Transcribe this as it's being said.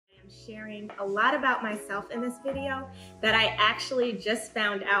sharing a lot about myself in this video that I actually just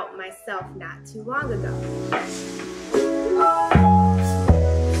found out myself not too long ago.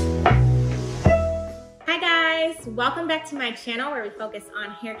 Hi guys, welcome back to my channel where we focus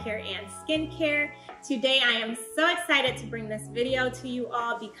on hair care and skincare. Today I am so excited to bring this video to you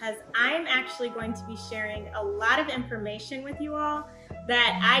all because I'm actually going to be sharing a lot of information with you all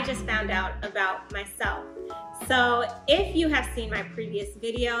that I just found out about myself. So if you have seen my previous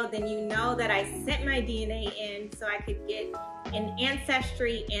video, then you know that I sent my DNA in so I could get an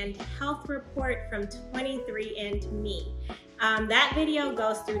ancestry and health report from 23andMe. That video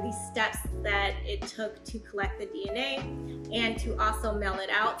goes through the steps that it took to collect the DNA and to also mail it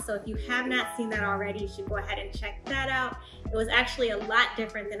out. So if you have not seen that already, you should go ahead and check that out. It was actually a lot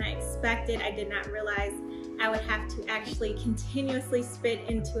different than I expected. I did not realize I would have to actually continuously spit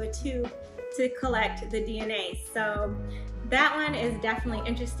into a tube to collect the DNA. So that one is definitely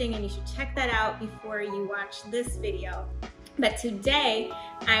interesting and you should check that out before you watch this video. But today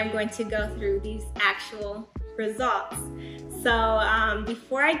I'm going to go through these actual results. So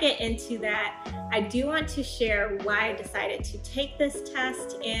before I get into that, I do want to share why I decided to take this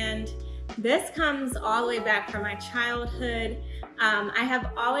test, and this comes all the way back from my childhood. I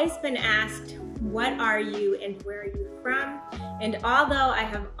have always been asked, what are you and where are you from? And although I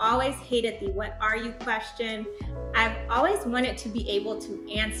have always hated the what are you question, I've always wanted to be able to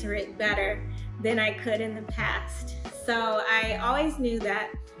answer it better than I could in the past. So I always knew that,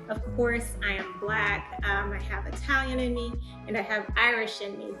 of course, I am Black, I have Italian in me, and I have Irish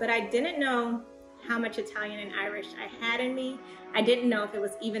in me, but I didn't know how much Italian and Irish I had in me. I didn't know if it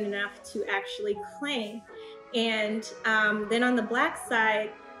was even enough to actually claim. And then on the Black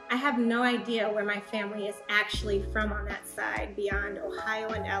side, I have no idea where my family is actually from on that side beyond Ohio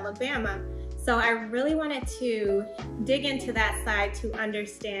and Alabama. So I really wanted to dig into that side to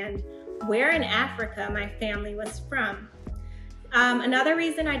understand where in Africa my family was from. Another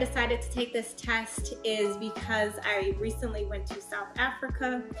reason I decided to take this test is because I recently went to South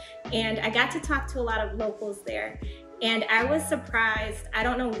Africa and I got to talk to a lot of locals there. And I was surprised. I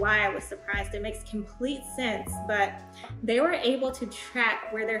don't know why I was surprised. It makes complete sense, but they were able to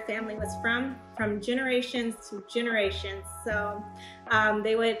track where their family was from generations to generations. So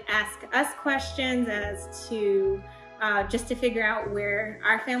they would ask us questions as to just to figure out where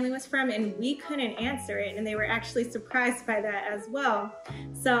our family was from, and we couldn't answer it, and they were actually surprised by that as well.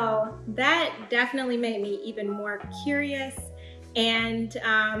 So that definitely made me even more curious and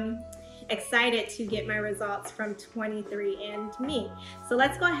excited to get my results from 23andMe. So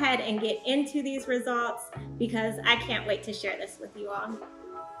let's go ahead and get into these results because I can't wait to share this with you all.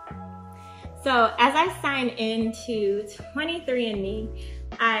 So as I sign into 23andMe,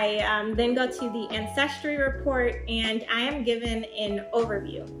 I then go to the Ancestry Report and I am given an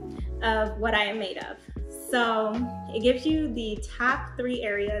overview of what I am made of. So it gives you the top 3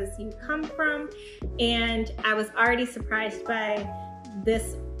 areas you come from, and I was already surprised by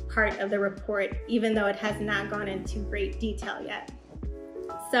this part of the report, even though it has not gone into great detail yet.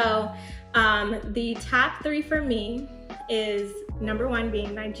 So the top 3 for me is number 1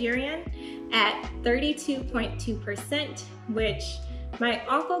 being Nigerian at 32.2%, which my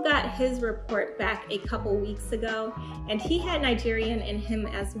uncle got his report back a couple weeks ago, and he had Nigerian in him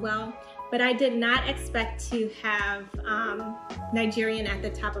as well, but I did not expect to have Nigerian at the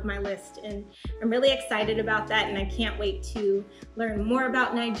top of my list, and I'm really excited about that, and I can't wait to learn more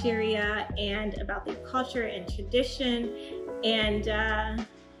about Nigeria and about the culture and tradition and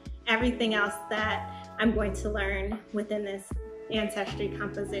everything else that I'm going to learn within this ancestry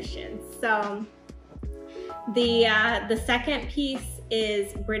composition. So the second piece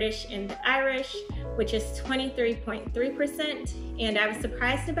is British and Irish, which is 23.3%, and I was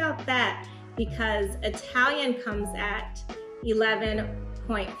surprised about that because Italian comes at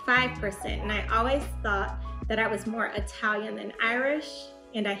 11.5%, and I always thought that I was more Italian than Irish,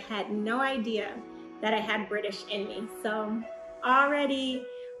 and I had no idea that I had British in me. So already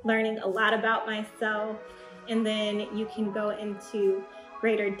learning a lot about myself, and then you can go into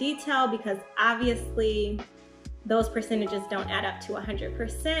greater detail because obviously those percentages don't add up to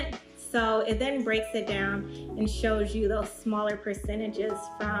 100%. So it then breaks it down and shows you those smaller percentages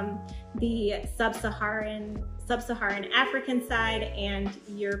from the sub-Saharan African side and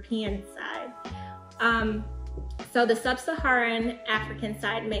European side. So the sub-Saharan African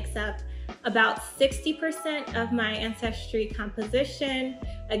side makes up about 60% of my ancestry composition.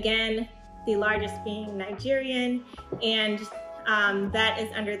 Again, the largest being Nigerian, and that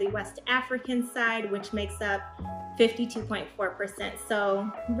is under the West African side, which makes up 52.4%.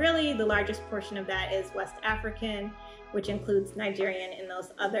 So really the largest portion of that is West African, which includes Nigerian and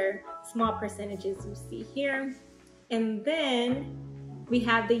those other small percentages you see here. And then we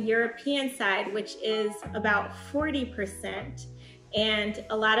have the European side, which is about 40%. And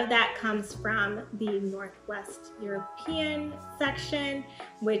a lot of that comes from the Northwest European section,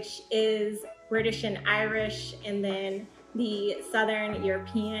 which is British and Irish, and then the Southern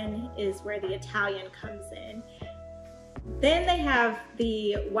European is where the Italian comes in. Then they have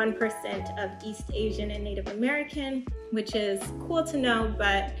the 1% of East Asian and Native American, which is cool to know,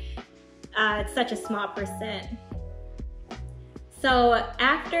 but it's such a small percent. So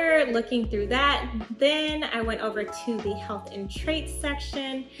after looking through that, then I went over to the health and traits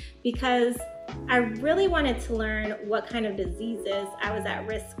section because I really wanted to learn what kind of diseases I was at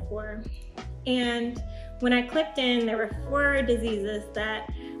risk for. And when I clicked in, there were 4 diseases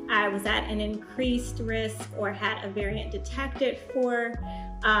that I was at an increased risk or had a variant detected for,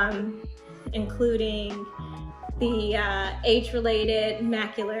 including the age-related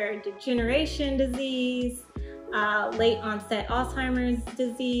macular degeneration disease, late onset Alzheimer's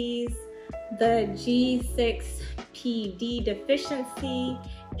disease, the G6PD deficiency,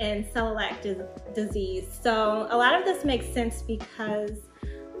 and celiac disease. So a lot of this makes sense because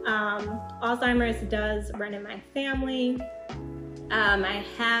Alzheimer's does run in my family. I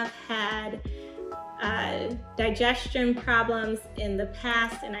have had digestion problems in the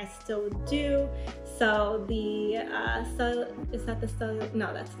past, and I still do. So the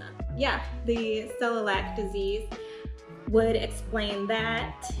the celiac disease would explain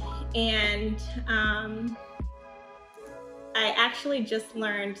that. And I actually just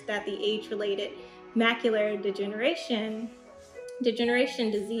learned that the age-related macular degeneration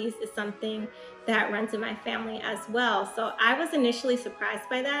disease is something that runs in my family as well. So I was initially surprised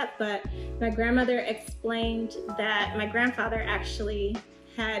by that, but my grandmother explained that my grandfather actually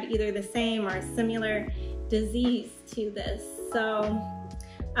had either the same or similar disease to this. So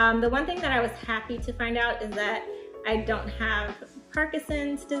the one thing that I was happy to find out is that I don't have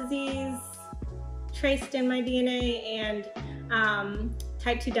Parkinson's disease traced in my DNA, and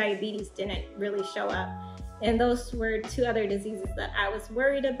type 2 diabetes didn't really show up. And those were 2 other diseases that I was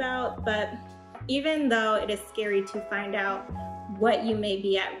worried about. But even though it is scary to find out what you may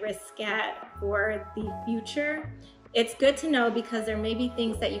be at risk at for the future, it's good to know because there may be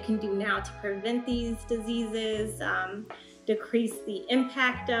things that you can do now to prevent these diseases, decrease the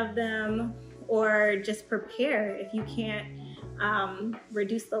impact of them, or just prepare if you can't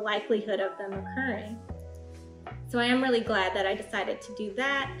reduce the likelihood of them occurring. So I am really glad that I decided to do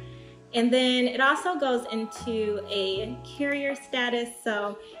that. And then it also goes into a carrier status.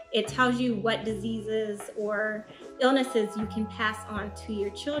 So it tells you what diseases or illnesses you can pass on to your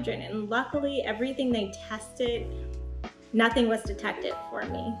children. And luckily, everything they tested, nothing was detected for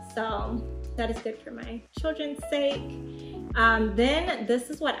me. So that is good for my children's sake. Then this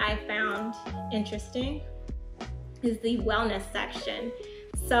is what I found interesting, is the wellness section.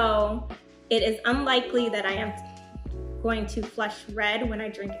 So it is unlikely that I am going to flush red when I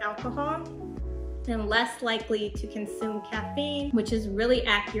drink alcohol, and less likely to consume caffeine, which is really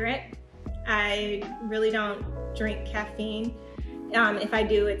accurate. I really don't drink caffeine. If I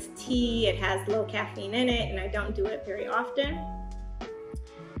do, it's tea. It has low caffeine in it, and I don't do it very often.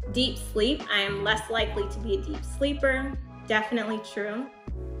 Deep sleep, I am less likely to be a deep sleeper. Definitely true.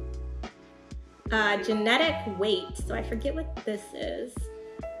 Genetic weight, so I forget what this is.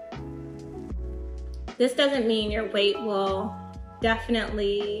 This doesn't mean your weight will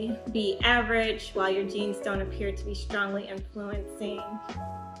definitely be average, while your genes don't appear to be strongly influencing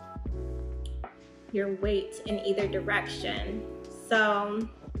your weight in either direction. So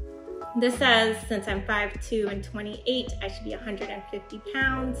this says since I'm 5'2" and 28, I should be 150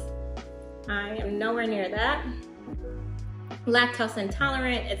 pounds. I am nowhere near that. Lactose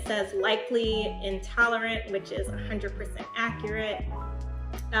intolerant, it says likely intolerant, which is 100% accurate.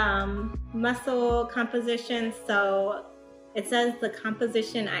 Muscle composition, so it says the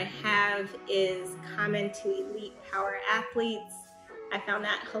composition I have is common to elite power athletes. I found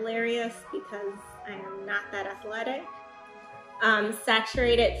that hilarious because I am not that athletic.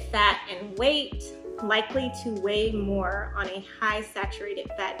 Saturated fat and weight, likely to weigh more on a high saturated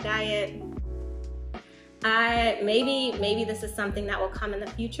fat diet. Maybe this is something that will come in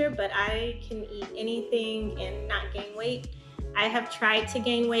the future, but I can eat anything and not gain weight. I have tried to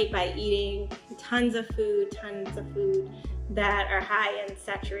gain weight by eating tons of food that are high in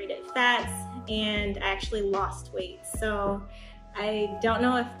saturated fats, and I actually lost weight. So I don't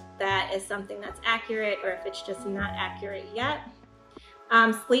know if that is something that's accurate or if it's just not accurate yet.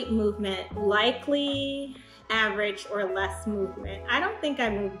 Sleep movement, likely average or less movement. I don't think I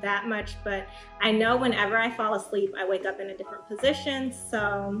move that much, but I know whenever I fall asleep, I wake up in a different position,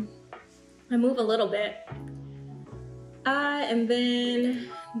 so I move a little bit. And then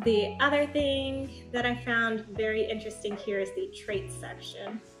the other thing that I found very interesting here is the traits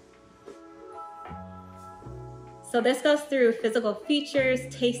section. So this goes through physical features,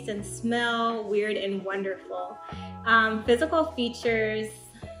 taste and smell, weird and wonderful. Physical features,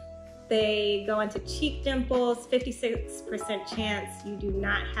 they go into cheek dimples, 56% chance you do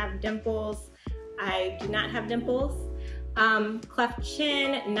not have dimples. I do not have dimples. Cleft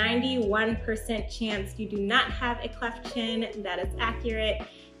chin, 91% chance you do not have a cleft chin. That is accurate.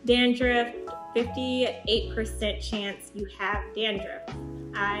 Dandruff, 58% chance you have dandruff.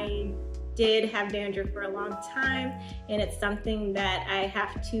 I did have dandruff for a long time, and it's something that I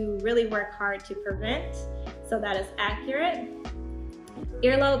have to really work hard to prevent, so that is accurate.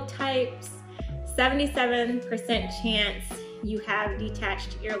 Earlobe types, 77% chance you have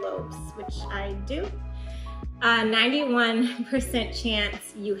detached earlobes, which I do. 91%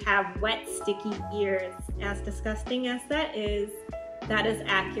 chance you have wet, sticky ears. As disgusting as that is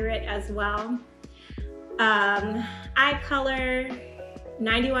accurate as well. Eye color,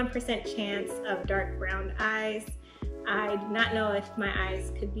 91% chance of dark brown eyes. I do not know if my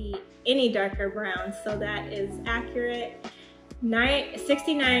eyes could be any darker brown, so that is accurate.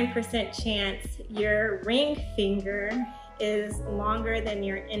 69% chance your ring finger is longer than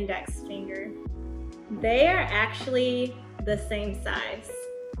your index finger. They are actually the same size.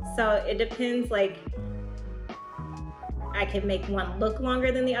 So it depends, like, I can make one look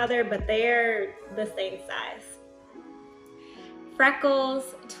longer than the other, but they're the same size.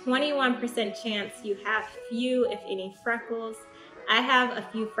 Freckles, 21% chance you have few, if any, freckles. I have a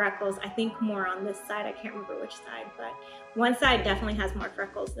few freckles, I think more on this side, I can't remember which side, but one side definitely has more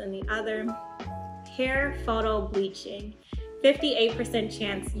freckles than the other. Hair photo bleaching, 58%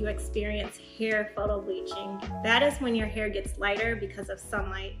 chance you experience hair photo bleaching. That is when your hair gets lighter because of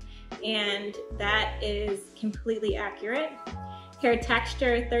sunlight, and that is completely accurate. Hair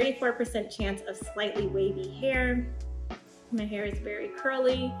texture, 34% chance of slightly wavy hair. My hair is very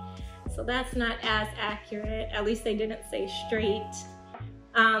curly, so that's not as accurate. At least they didn't say straight.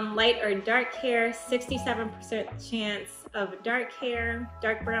 Light or dark hair, 67% chance of dark hair,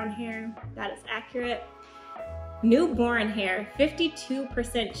 dark brown hair. That is accurate. Newborn hair,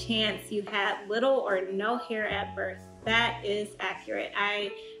 52% chance you had little or no hair at birth. That is accurate.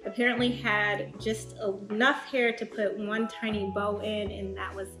 I apparently had just enough hair to put one tiny bow in, and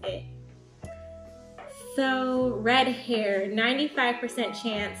that was it. So red hair, 95%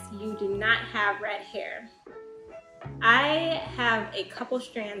 chance you do not have red hair. I have a couple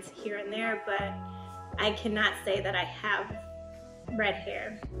strands here and there, but I cannot say that I have red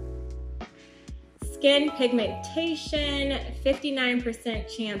hair. Skin pigmentation,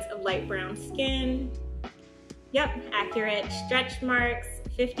 59% chance of light brown skin. Yep, accurate. Stretch marks,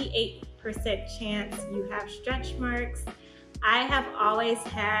 58% chance you have stretch marks. I have always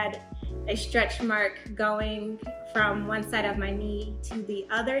had a stretch mark going from one side of my knee to the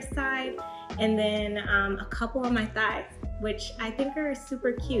other side, and then a couple on my thighs, which I think are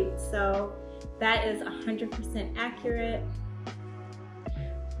super cute. So that is 100% accurate.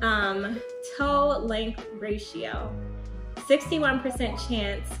 Toe length ratio, 61%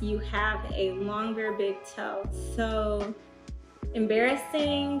 chance you have a longer big toe. So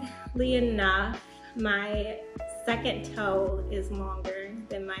embarrassingly enough, my second toe is longer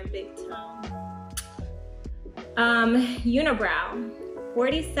than my big toe. Unibrow,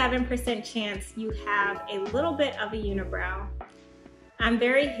 47% chance you have a little bit of a unibrow. I'm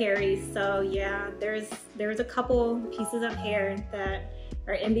very hairy, so yeah, there's a couple pieces of hair that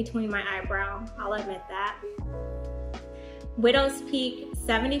are in between my eyebrow, I'll admit that. Widow's peak,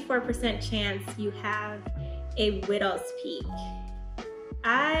 74% chance you have a widow's peak.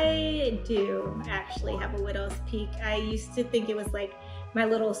 I do actually have a widow's peak. I used to think it was like my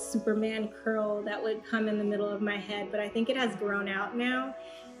little Superman curl that would come in the middle of my head, but I think it has grown out now.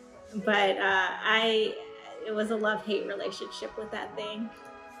 But it was a love-hate relationship with that thing.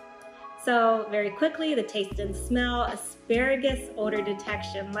 So very quickly, the taste and smell, asparagus odor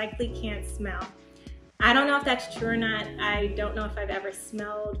detection, likely can't smell. I don't know if that's true or not. I don't know if I've ever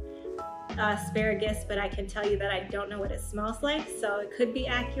smelled asparagus, but I can tell you that I don't know what it smells like, so it could be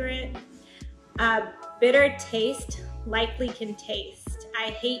accurate. Bitter taste, likely can taste.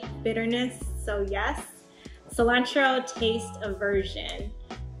 I hate bitterness, so yes. Cilantro taste aversion.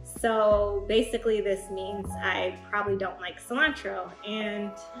 So basically this means I probably don't like cilantro,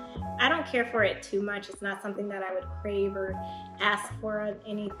 and I don't care for it too much. It's not something that I would crave or ask for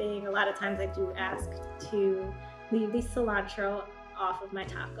anything. A lot of times I do ask to leave the cilantro off of my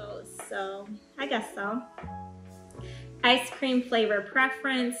tacos, so I guess so. Ice cream flavor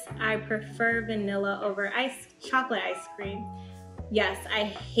preference. I prefer vanilla over chocolate ice cream. Yes, I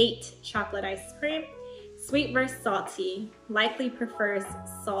hate chocolate ice cream. Sweet versus salty. Likely prefers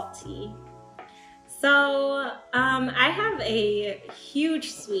salty. So I have a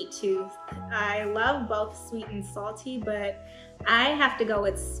huge sweet tooth. I love both sweet and salty, but I have to go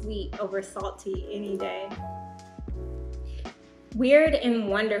with sweet over salty any day. Weird and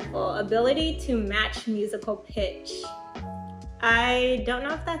wonderful. Ability to match musical pitch. I don't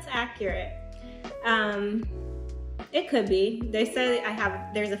know if that's accurate. It could be. They say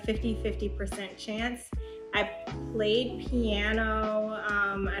there's a 50-50% chance. I played piano.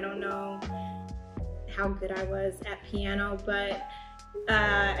 I don't know how good I was at piano, but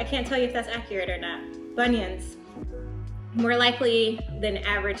I can't tell you if that's accurate or not. Bunions. More likely than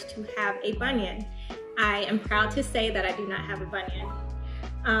average to have a bunion. I am proud to say that I do not have a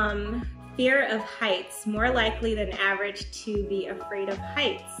bunion. Fear of heights. More likely than average to be afraid of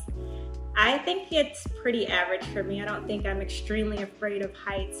heights. I think it's pretty average for me. I don't think I'm extremely afraid of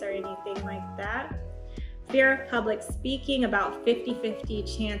heights or anything like that. Fear of public speaking, about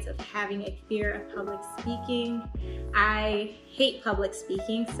 50-50 chance of having a fear of public speaking. I hate public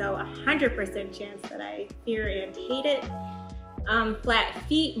speaking, so 100% chance that I fear and hate it. Flat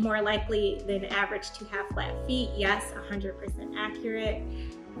feet, more likely than average to have flat feet. Yes, 100% accurate.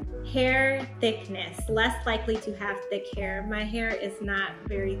 Hair thickness, less likely to have thick hair. My hair is not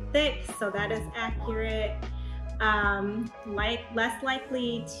very thick, so that is accurate. Less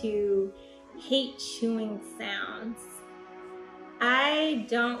likely to hate chewing sounds. I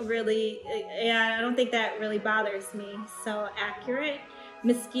don't think that really bothers me, so accurate.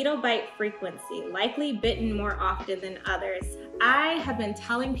 Mosquito bite frequency, likely bitten more often than others. I have been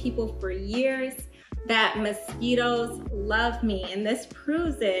telling people for years that mosquitoes love me, and this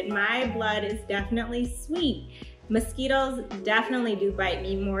proves it. My blood is definitely sweet. Mosquitoes definitely do bite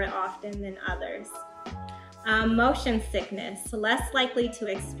me more often than others. Motion sickness, less likely to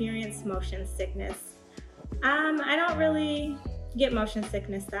experience motion sickness. I don't really get motion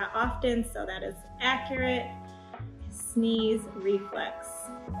sickness that often, so that is accurate. Sneeze reflex.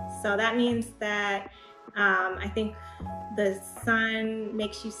 So that means that I think the sun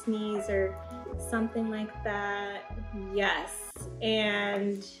makes you sneeze or something like that. Yes.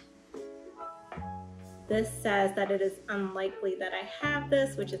 And this says that it is unlikely that I have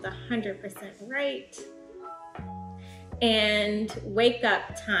this, which is 100% right. And wake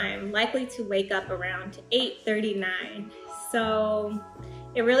up time, likely to wake up around 8:39. So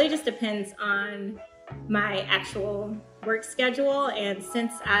it really just depends on my actual work schedule, and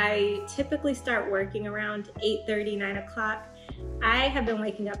since I typically start working around 8:30, 9 o'clock, I have been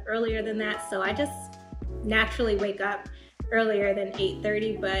waking up earlier than that, so I just naturally wake up earlier than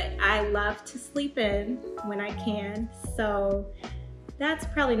 8:30, but I love to sleep in when I can, so that's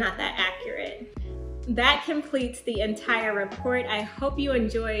probably not that accurate. That completes the entire report. I hope you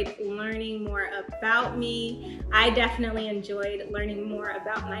enjoyed learning more about me. I definitely enjoyed learning more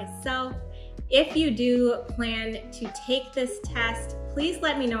about myself. If you do plan to take this test, please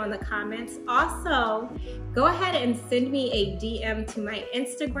let me know in the comments. Also, go ahead and send me a DM to my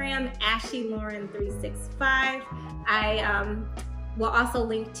Instagram, AshleyLauren365. I will also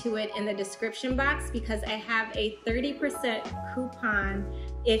link to it in the description box because I have a 30% coupon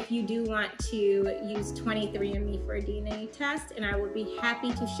if you do want to use 23andMe for a DNA test, and I would be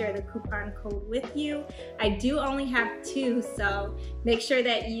happy to share the coupon code with you. I do only have 2, so make sure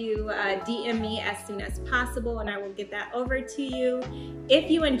that you DM me as soon as possible and I will get that over to you. If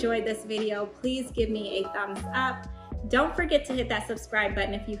you enjoyed this video, please give me a thumbs up. Don't forget to hit that subscribe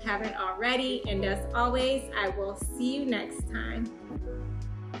button if you haven't already, and as always, I will see you next time.